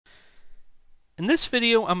In this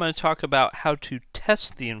video, I'm going to talk about how to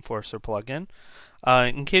test the Enforcer plugin.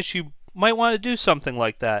 In case you might want to do something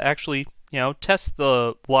like that, actually, test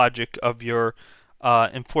the logic of your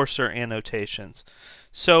Enforcer annotations.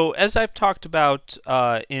 So, as I've talked about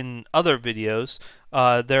in other videos,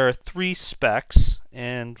 there are 3 specs,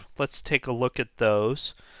 and let's take a look at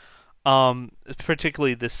those.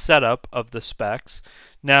 Particularly the setup of the specs.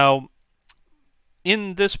 Now,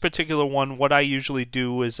 in this particular one, what I usually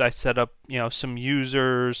do is I set up, some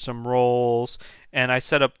users, some roles, and I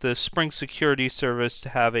set up the Spring Security service to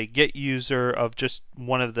have a get user of just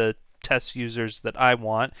one of the test users that I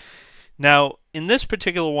want. Now, in this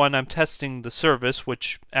particular one, I'm testing the service,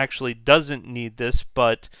 which actually doesn't need this,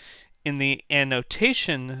 but in the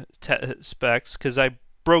annotation specs, because I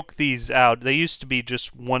broke these out, they used to be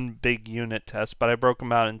just one big unit test, but I broke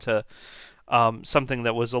them out into something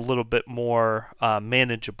that was a little bit more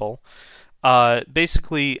manageable.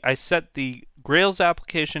 Basically, I set the Grails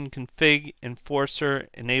application config enforcer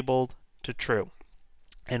enabled to true.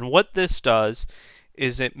 And what this does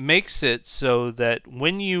is it makes it so that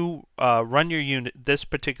when you run your unit, this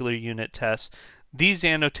particular unit test, these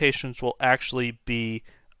annotations will actually be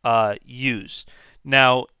used.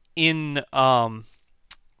 Now, in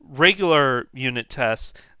regular unit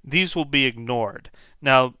tests, these will be ignored.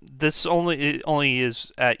 Now, this only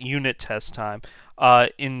is at unit test time.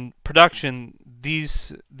 In production,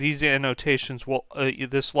 these annotations will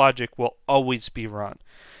this logic will always be run.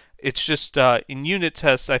 It's just in unit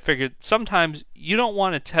tests, I figured sometimes you don't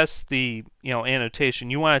want to test the annotation.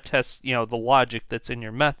 You want to test the logic that's in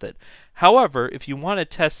your method. However, if you want to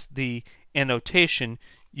test the annotation,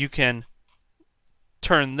 you can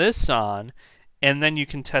turn this on, and then you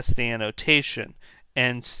can test the annotation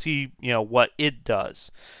and see what it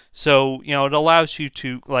does. So it allows you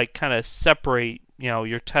to kind of separate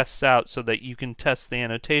your tests out so that you can test the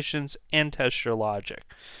annotations and test your logic.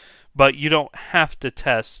 But you don't have to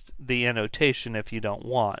test the annotation if you don't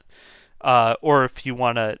want, or if you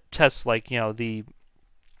want to test the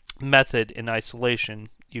method in isolation,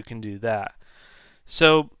 you can do that.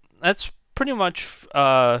 So that's pretty much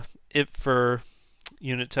it for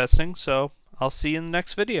unit testing. So I'll see you in the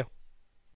next video.